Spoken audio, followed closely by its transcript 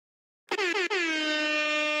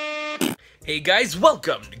Hey guys,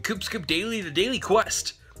 welcome to Coop Daily, the daily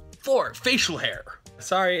quest for facial hair.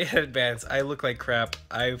 Sorry in advance, I look like crap.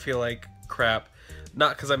 I feel like crap.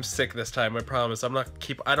 Not because I'm sick this time, I promise.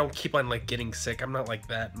 I don't keep on like getting sick. I'm not like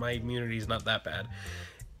that. My immunity's not that bad.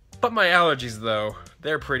 But my allergies though,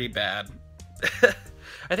 they're pretty bad.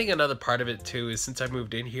 I think another part of it too is since I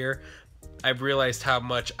moved in here, I've realized how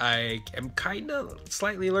much I am kind of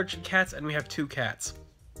slightly allergic to cats, and we have 2 cats.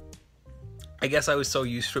 I guess I was so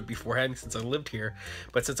used to it beforehand since I lived here,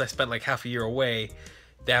 but since I spent like half a year away,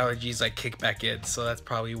 the allergies like kick back in, so that's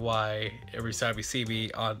probably why every time you see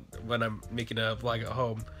me when I'm making a vlog at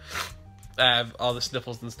home, I have all the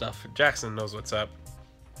sniffles and stuff. Jackson knows what's up.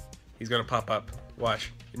 He's gonna pop up.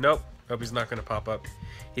 Watch. Nope. Nope, he's not gonna pop up.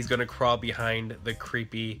 He's gonna crawl behind the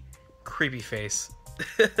creepy face.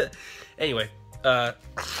 Anyway,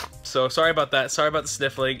 so sorry about that. Sorry about the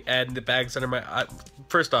sniffling and the bags under my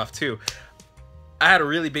first off too, I had a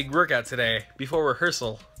really big workout today before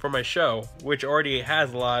rehearsal for my show, which already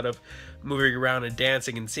has a lot of moving around and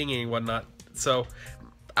dancing and singing and whatnot. So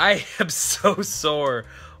I am so sore.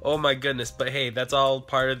 Oh my goodness. But hey, that's all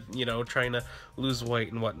part of, you know, trying to lose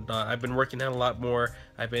weight and whatnot. I've been working out a lot more.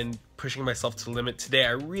 I've been pushing myself to the limit. Today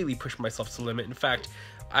I really pushed myself to the limit. In fact,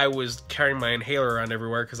 I was carrying my inhaler around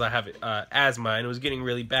everywhere because I have asthma and it was getting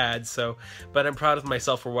really bad. So, but I'm proud of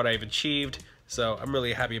myself for what I've achieved. So I'm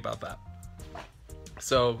really happy about that.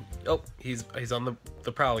 So, oh, he's on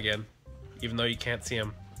the prowl again, even though you can't see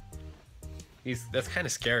him. That's kind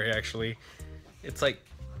of scary actually. It's like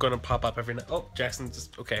gonna pop up every night. Oh, Jackson's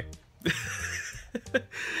just okay.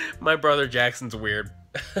 My brother Jackson's weird.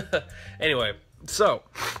 Anyway, so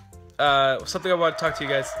something I want to talk to you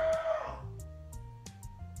guys.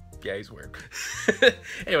 Yeah, he's weird.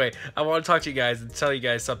 Anyway, I want to talk to you guys and tell you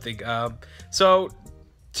guys something. So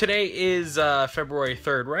today is February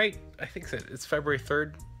 3rd, right? I think it's February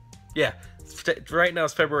 3rd. Yeah, right now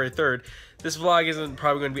it's February 3rd. This vlog isn't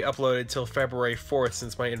probably going to be uploaded till February 4th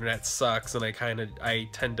since my internet sucks and I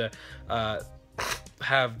tend to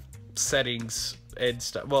have settings and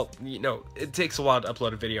stuff. Well, you know, it takes a while to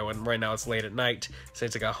upload a video, and right now it's late at night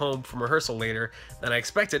since I got home from rehearsal later than I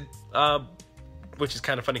expected. Which is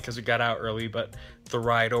kind of funny because we got out early, but the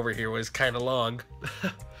ride over here was kind of long.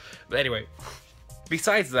 But anyway,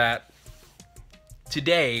 besides that,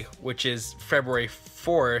 today, which is February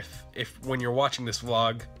 4th, when you're watching this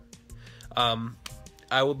vlog,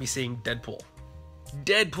 I will be seeing Deadpool.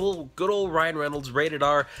 Deadpool, good old Ryan Reynolds, rated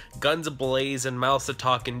R, guns ablaze, and mouths a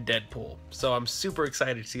talking Deadpool. So I'm super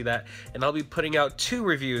excited to see that, and I'll be putting out 2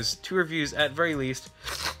 reviews at very least.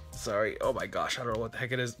 Sorry, oh my gosh, I don't know what the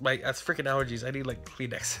heck it is. That's freaking allergies. I need like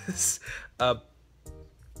Kleenexes.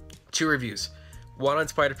 2 reviews. One on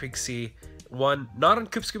Spider-Pig C, one not on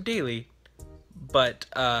Coop Daily, but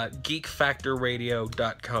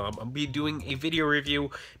geekfactorradio.com. I'll be doing a video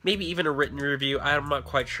review, maybe even a written review. I'm not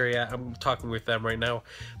quite sure yet. I'm talking with them right now.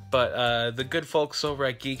 But the good folks over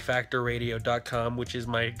at geekfactorradio.com, which is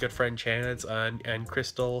my good friend Chance and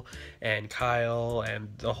Crystal and Kyle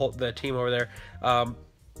and the team over there, I'm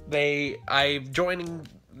joining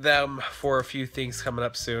them for a few things coming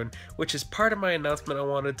up soon, which is part of my announcement I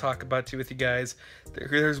wanted to talk about with you guys.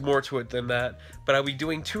 There's more to it than that, but I'll be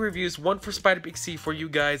doing 2 reviews, one for Spider-Pig C for you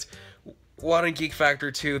guys, one on Geek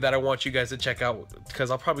Factor 2 that I want you guys to check out, because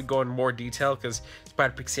I'll probably go in more detail, because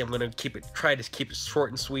Spider-Pig C I'm going to try to keep it short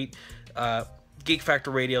and sweet. Geek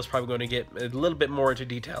Factor Radio is probably going to get a little bit more into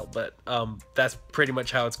detail, but that's pretty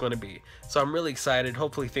much how it's going to be. So I'm really excited.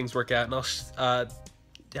 Hopefully things work out, and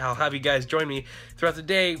I'll have you guys join me throughout the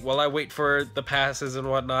day while I wait for the passes and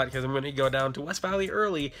whatnot, because I'm going to go down to West Valley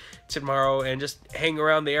early tomorrow and just hang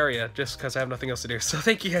around the area just because I have nothing else to do. So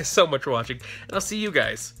thank you guys so much for watching, and I'll see you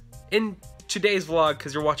guys in today's vlog,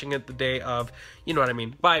 because you're watching it the day of, you know what I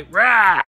mean. Bye. Rah!